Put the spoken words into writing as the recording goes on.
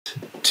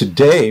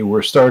Today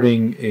we're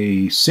starting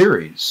a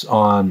series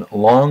on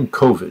long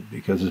COVID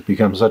because it's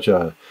become such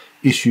a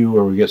issue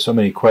where we get so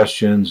many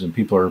questions and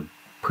people are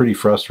pretty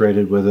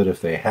frustrated with it if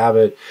they have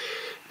it.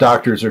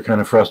 Doctors are kind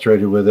of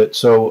frustrated with it.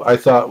 So I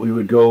thought we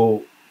would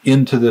go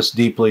into this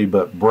deeply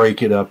but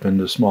break it up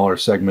into smaller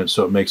segments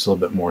so it makes a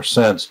little bit more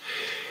sense.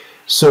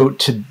 So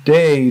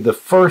today the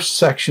first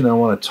section I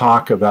want to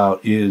talk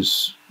about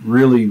is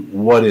really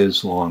what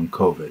is long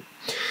COVID.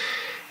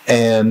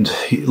 And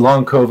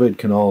long COVID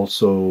can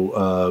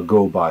also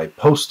go by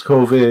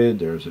post-COVID.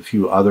 There's a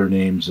few other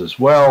names as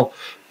well,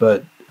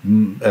 but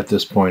at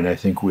this point I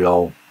think we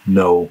all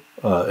know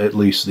at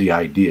least the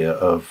idea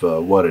of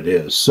what it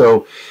is.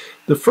 So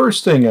the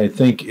first thing I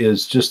think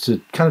is just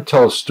to kind of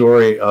tell a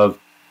story of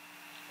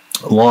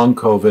long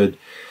COVID,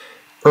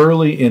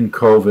 early in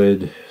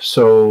COVID.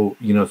 So,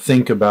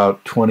 think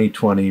about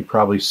 2020,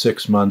 probably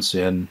 6 months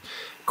in.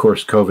 Of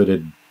course, COVID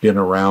had been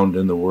around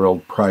in the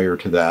world prior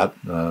to that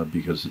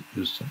because it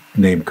was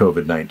named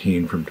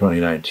COVID-19 from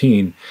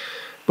 2019.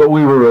 But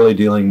we were really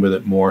dealing with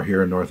it more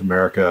here in North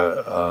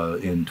America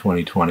in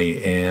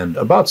 2020. And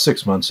about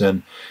 6 months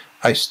in,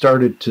 I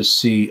started to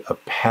see a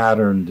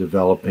pattern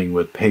developing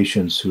with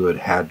patients who had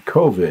had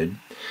COVID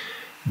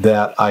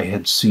that I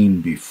had seen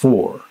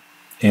before.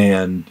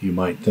 And you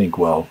might think,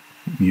 well,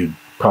 you'd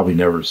probably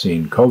never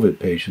seen COVID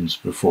patients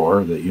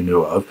before that you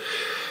knew of.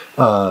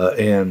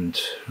 And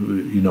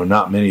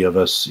not many of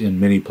us in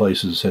many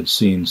places had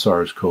seen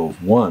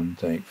SARS-CoV-1,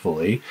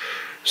 thankfully.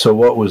 So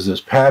what was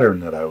this pattern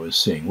that I was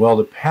seeing? Well,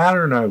 the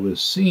pattern I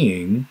was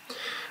seeing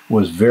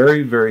was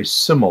very, very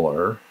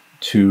similar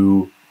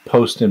to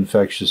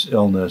post-infectious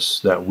illness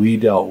that we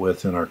dealt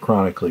with in our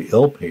chronically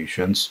ill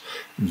patients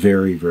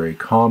very, very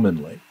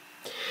commonly.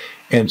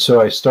 And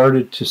so I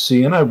started to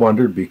see, and I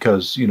wondered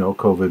because,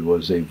 COVID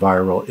was a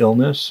viral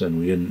illness and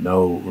we didn't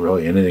know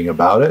really anything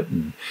about it.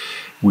 And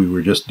we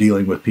were just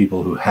dealing with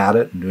people who had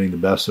it and doing the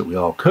best that we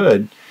all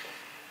could.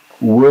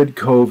 Would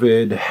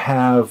COVID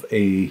have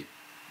a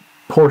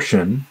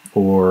portion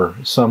or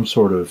some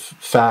sort of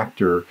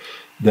factor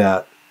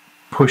that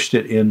pushed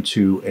it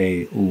into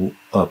a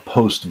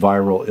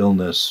post-viral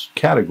illness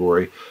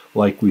category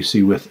like we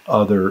see with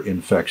other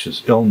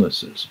infectious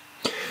illnesses?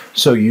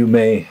 So you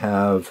may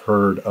have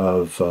heard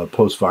of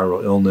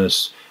post-viral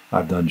illness.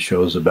 I've done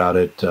shows about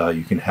it.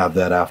 You can have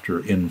that after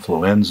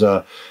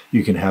influenza.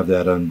 You can have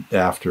that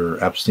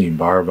after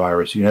Epstein-Barr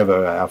virus. You can have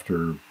it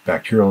after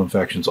bacterial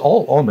infections,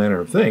 all manner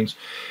of things.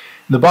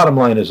 The bottom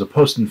line is a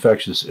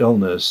post-infectious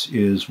illness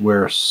is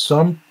where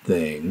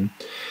something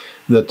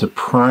that the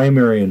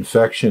primary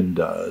infection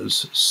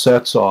does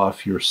sets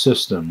off your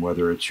system,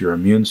 whether it's your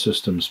immune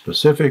system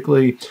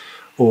specifically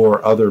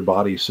or other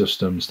body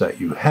systems that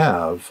you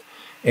have,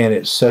 and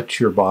it sets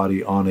your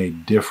body on a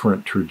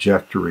different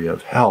trajectory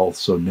of health.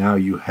 So now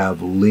you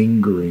have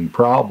lingering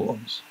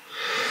problems.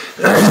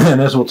 And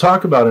as we'll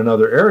talk about in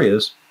other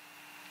areas,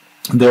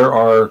 there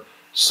are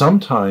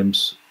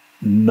sometimes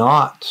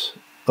not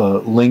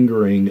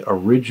lingering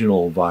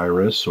original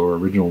virus or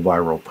original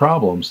viral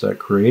problems that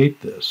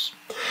create this.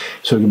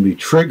 So it can be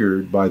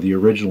triggered by the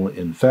original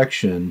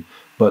infection,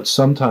 but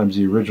sometimes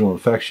the original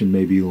infection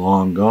may be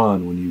long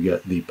gone when you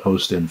get the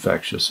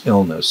post-infectious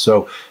illness.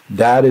 So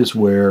that is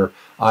where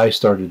I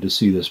started to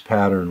see this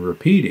pattern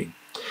repeating.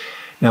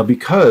 Now,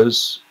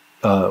 because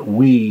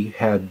we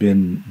had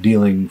been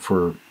dealing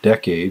for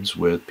decades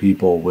with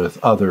people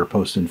with other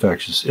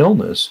post-infectious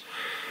illness,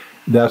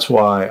 that's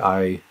why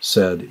I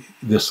said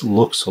this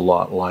looks a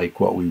lot like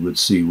what we would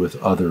see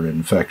with other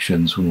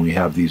infections when we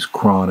have these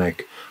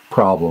chronic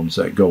problems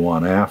that go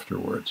on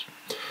afterwards.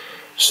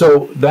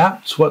 So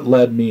that's what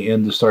led me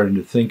into starting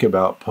to think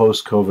about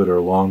post-COVID or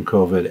long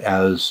COVID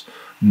as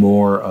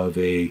more of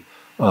a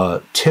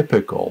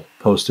typical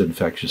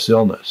post-infectious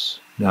illness.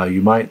 Now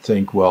you might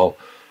think, well,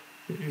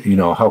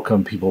 how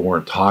come people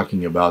weren't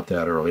talking about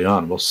that early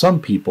on? Well, some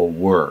people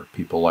were,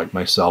 people like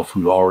myself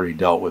who already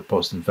dealt with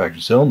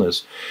post-infectious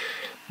illness.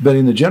 But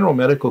in the general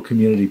medical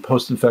community,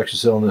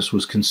 post-infectious illness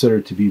was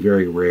considered to be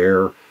very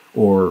rare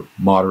or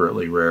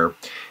moderately rare.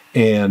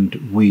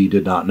 And we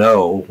did not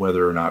know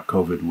whether or not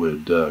COVID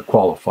would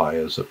qualify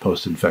as a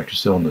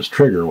post-infectious illness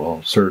trigger.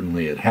 Well,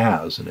 certainly it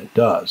has, and it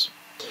does.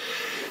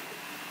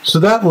 So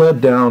that led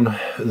down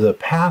the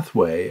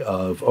pathway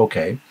of,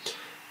 okay,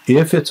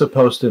 if it's a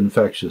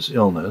post-infectious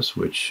illness,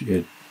 which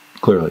it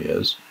clearly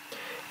is,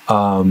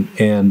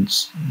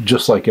 and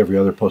just like every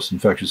other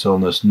post-infectious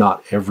illness,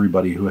 not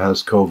everybody who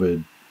has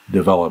COVID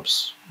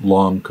develops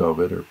long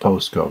COVID or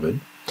post-COVID.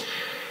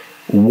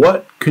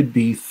 What could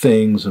be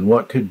things and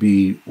what could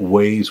be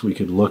ways we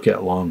could look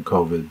at long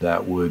COVID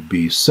that would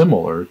be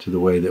similar to the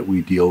way that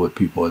we deal with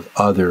people with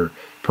other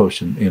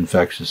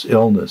post-infectious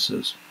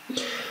illnesses?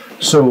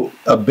 So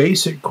a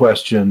basic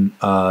question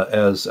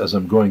as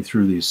I'm going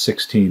through these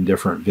 16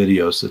 different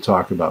videos to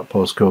talk about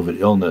post-COVID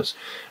illness,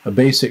 a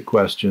basic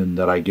question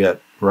that I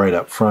get right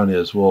up front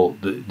is, well,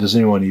 does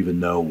anyone even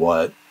know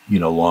what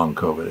long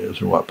COVID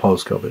is or what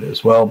post-COVID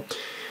is? Well,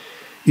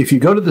 if you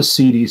go to the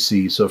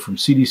CDC, so from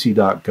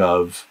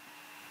cdc.gov,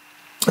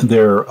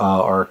 There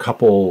are a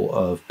couple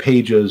of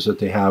pages that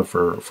they have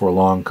for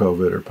long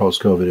COVID or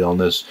post-COVID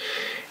illness,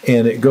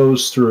 and it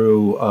goes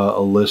through a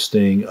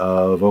listing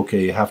of,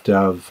 okay, you have to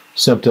have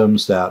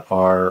symptoms that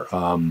are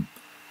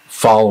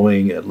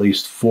following at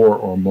least 4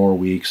 or more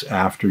weeks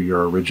after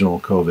your original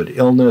COVID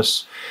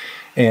illness.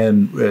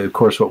 And of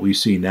course, what we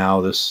see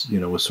now, this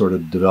was sort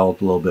of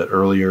developed a little bit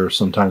earlier.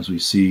 Sometimes we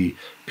see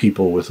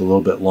people with a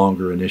little bit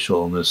longer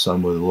initial illness,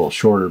 some with a little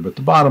shorter. But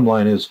the bottom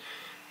line is,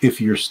 if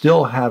you're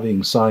still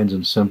having signs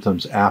and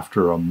symptoms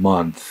after a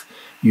month,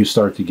 you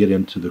start to get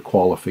into the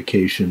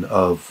qualification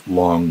of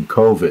long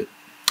COVID.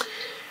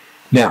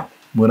 Now,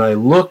 when I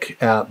look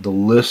at the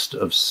list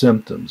of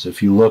symptoms,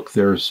 if you look,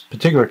 there's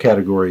particular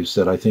categories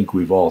that I think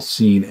we've all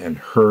seen and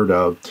heard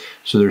of.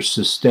 So there's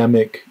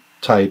systemic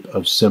type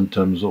of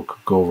symptoms. We'll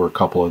go over a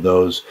couple of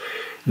those.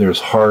 There's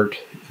heart,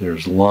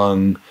 there's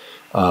lung,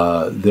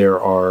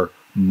 there are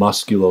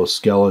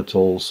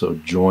musculoskeletal, so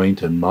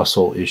joint and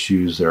muscle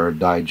issues, there are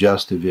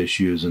digestive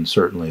issues, and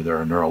certainly there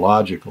are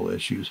neurological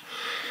issues.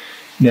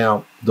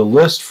 Now, the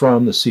list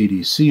from the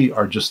CDC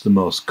are just the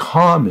most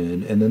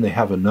common, and then they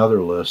have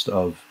another list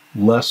of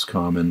less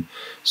common.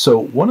 So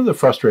one of the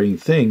frustrating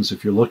things,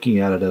 if you're looking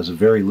at it as a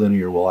very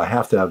linear, well, I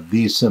have to have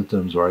these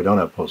symptoms or I don't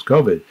have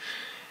post-COVID,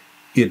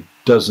 it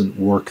doesn't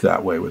work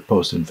that way with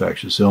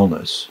post-infectious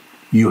illness.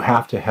 You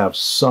have to have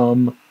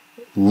some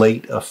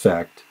late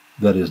effect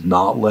that is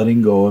not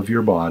letting go of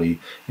your body,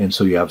 and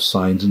so you have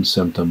signs and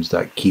symptoms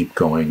that keep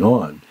going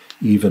on,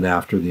 even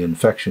after the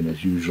infection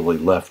has usually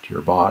left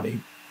your body.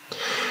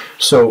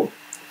 So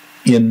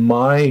in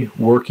my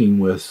working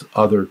with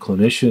other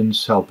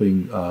clinicians,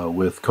 helping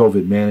with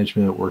COVID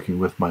management, working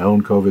with my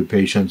own COVID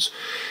patients,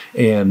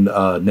 and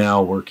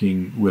now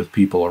working with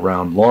people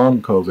around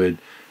long COVID,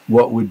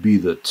 what would be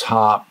the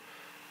top,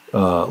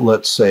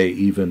 let's say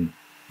even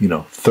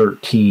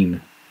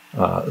 13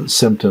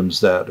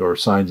 symptoms or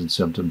signs and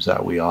symptoms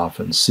that we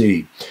often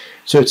see.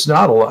 So it's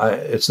not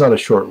a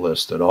short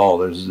list at all.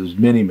 There's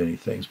many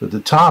things, but the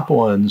top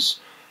ones,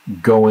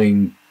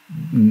 going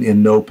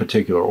in no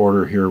particular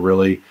order here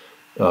really: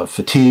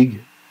 fatigue,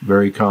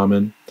 very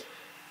common;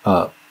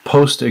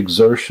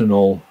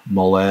 post-exertional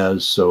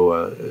malaise,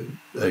 so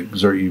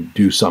you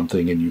do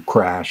something and you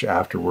crash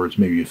afterwards.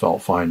 Maybe you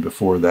felt fine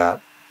before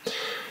that.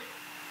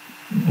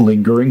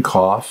 Lingering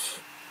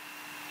cough,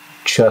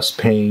 chest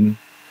pain,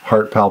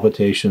 heart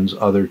palpitations,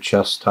 other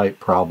chest-type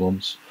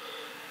problems.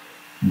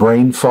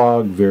 Brain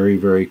fog,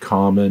 very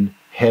common.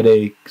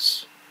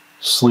 Headaches,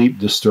 sleep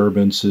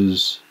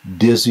disturbances,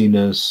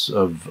 dizziness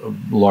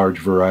of large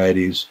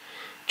varieties,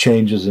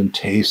 changes in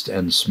taste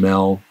and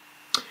smell.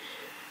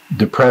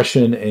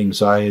 Depression,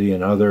 anxiety,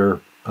 and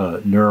other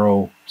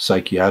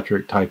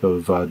neuropsychiatric type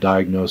of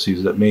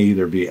diagnoses that may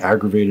either be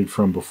aggravated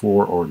from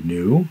before or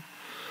new.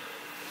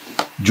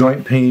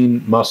 Joint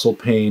pain, muscle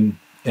pain,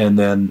 and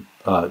then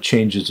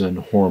changes in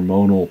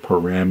hormonal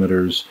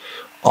parameters,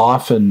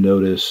 often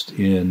noticed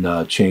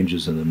in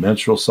changes in the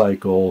menstrual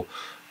cycle.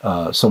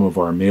 Some of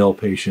our male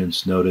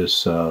patients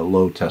notice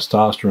low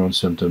testosterone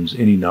symptoms,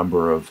 any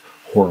number of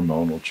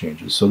hormonal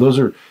changes. So those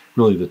are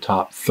really the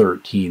top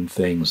 13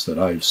 things that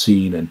I've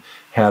seen and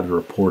had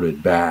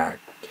reported back.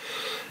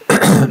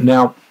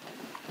 Now,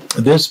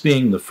 this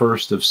being the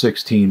first of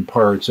 16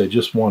 parts, I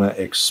just want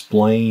to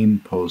explain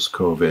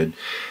post-COVID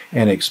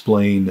and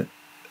explain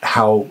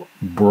how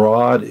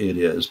broad it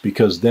is,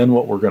 because then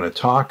what we're going to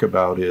talk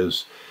about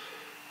is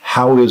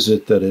how is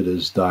it that it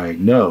is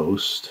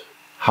diagnosed,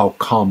 how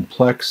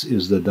complex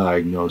is the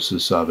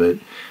diagnosis of it,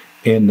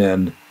 and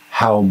then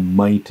how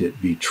might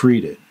it be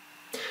treated.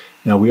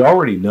 Now, we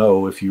already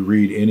know, if you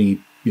read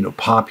any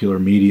popular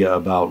media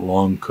about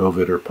long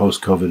COVID or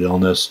post-COVID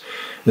illness,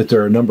 that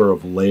there are a number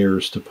of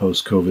layers to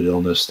post-COVID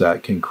illness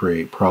that can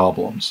create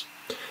problems.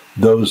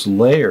 Those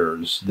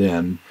layers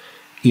then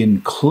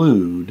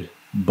include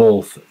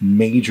both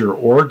major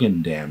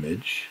organ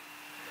damage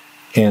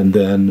and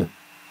then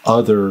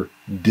other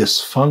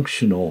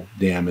dysfunctional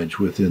damage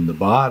within the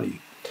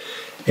body.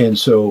 And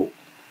so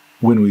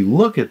when we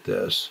look at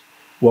this,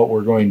 what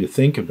we're going to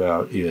think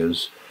about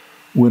is,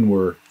 when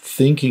we're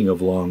thinking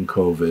of long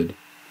COVID,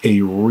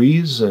 a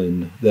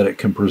reason that it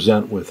can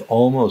present with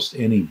almost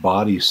any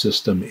body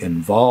system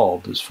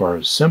involved as far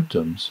as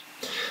symptoms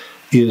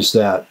is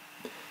that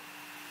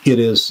it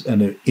is an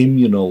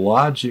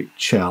immunologic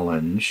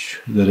challenge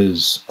that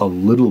is a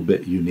little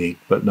bit unique,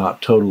 but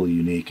not totally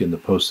unique in the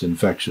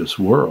post-infectious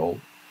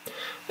world,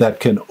 that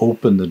can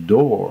open the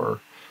door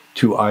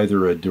to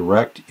either a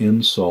direct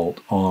insult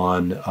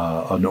on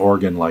an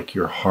organ like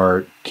your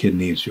heart,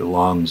 kidneys, your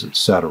lungs,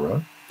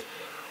 etc.,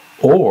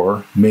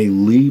 or may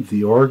leave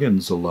the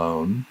organs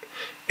alone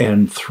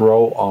and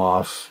throw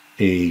off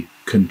a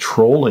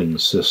controlling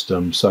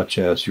system such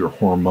as your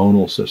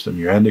hormonal system,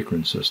 your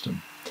endocrine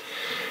system.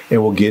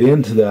 And we'll get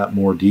into that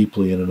more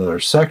deeply in another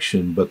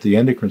section, but the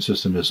endocrine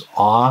system is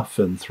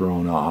often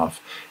thrown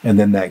off, and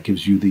then that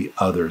gives you the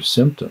other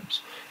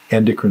symptoms.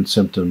 Endocrine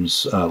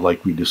symptoms,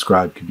 like we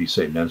described, could be,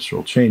 say,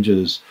 menstrual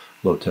changes,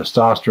 low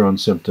testosterone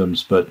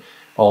symptoms, but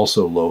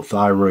Also low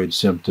thyroid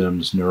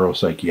symptoms,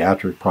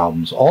 neuropsychiatric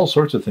problems, all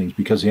sorts of things,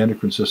 because the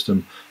endocrine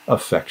system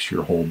affects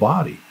your whole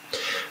body.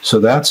 So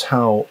that's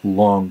how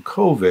long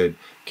COVID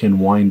can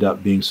wind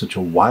up being such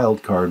a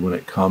wild card when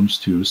it comes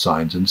to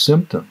signs and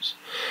symptoms.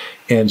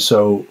 And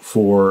so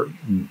for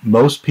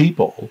most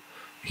people,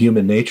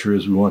 human nature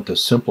is we want the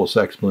simplest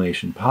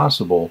explanation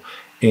possible.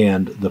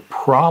 And the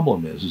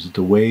problem is that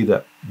the way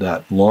that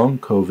long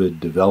COVID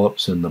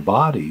develops in the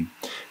body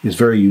is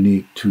very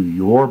unique to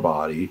your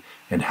body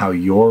and how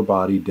your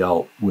body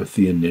dealt with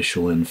the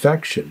initial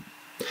infection.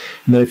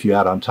 And then if you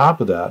add on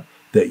top of that,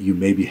 that you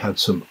maybe had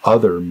some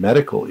other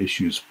medical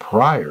issues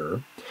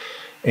prior,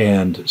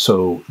 and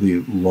so the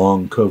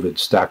long COVID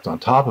stacked on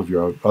top of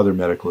your other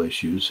medical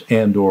issues,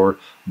 and or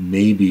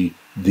maybe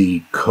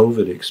the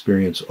COVID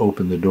experience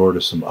opened the door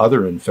to some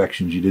other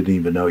infections you didn't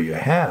even know you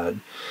had,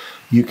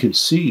 you could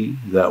see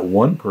that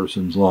one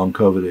person's long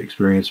COVID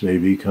experience may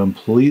be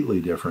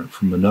completely different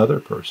from another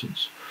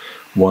person's.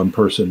 One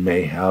person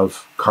may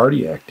have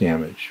cardiac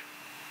damage,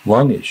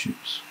 lung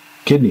issues,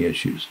 kidney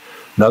issues.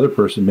 Another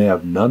person may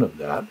have none of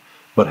that,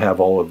 but have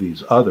all of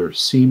these other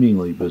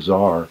seemingly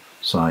bizarre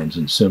signs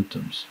and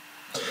symptoms.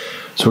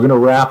 So we're going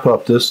to wrap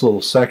up this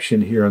little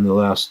section here in the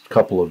last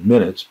couple of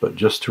minutes, but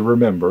just to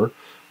remember,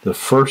 the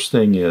first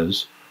thing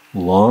is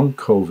long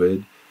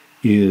COVID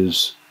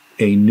is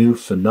a new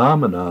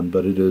phenomenon,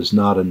 but it is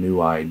not a new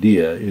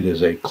idea. It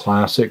is a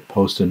classic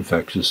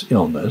post-infectious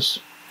illness.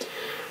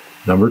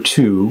 Number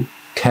two,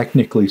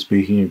 technically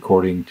speaking,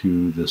 according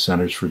to the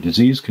Centers for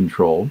Disease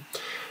Control,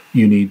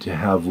 you need to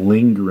have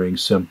lingering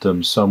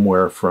symptoms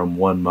somewhere from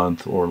 1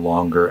 month or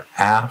longer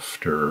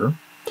after.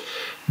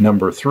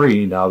 Number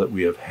three, now that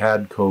we have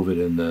had COVID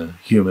in the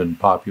human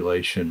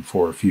population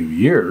for a few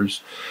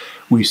years,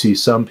 we see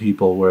some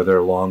people where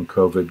their long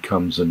COVID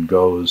comes and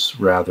goes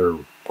rather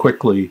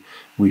quickly.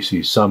 We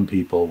see some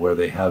people where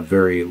they have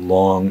very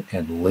long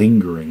and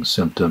lingering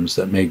symptoms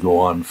that may go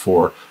on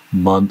for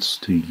months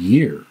to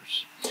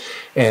years.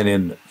 And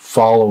in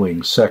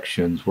following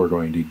sections, we're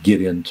going to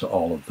get into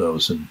all of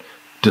those and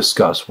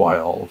discuss why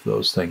all of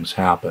those things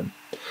happen.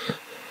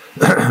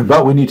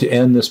 But we need to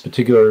end this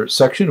particular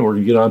section. We're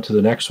going to get on to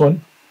the next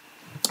one.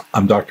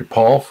 I'm Dr.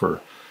 Paul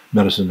for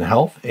Medicine and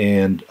Health,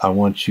 and I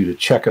want you to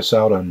check us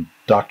out on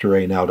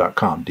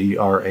dranow.com,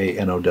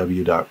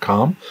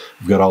 dranow.com.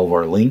 We've got all of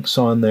our links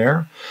on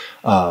there.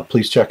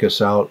 Please check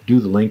us out. Do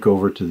the link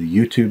over to the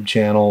YouTube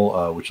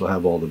channel, which will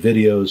have all the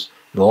videos.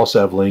 It'll also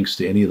have links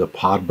to any of the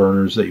pod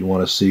burners that you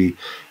want to see.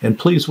 And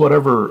please,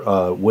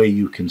 whatever way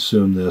you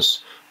consume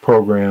this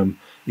program,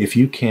 if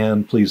you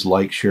can, please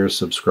like, share,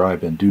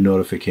 subscribe, and do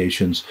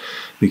notifications,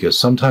 because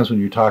sometimes when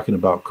you're talking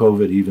about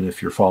COVID, even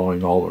if you're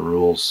following all the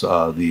rules,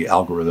 the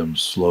algorithm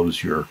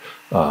slows your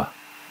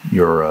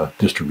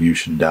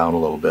distribution down a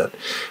little bit.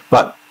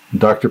 But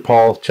Dr.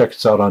 Paul, check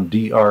us out on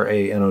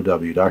dranow,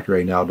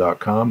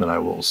 dranow.com, and I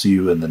will see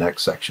you in the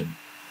next section.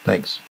 Thanks.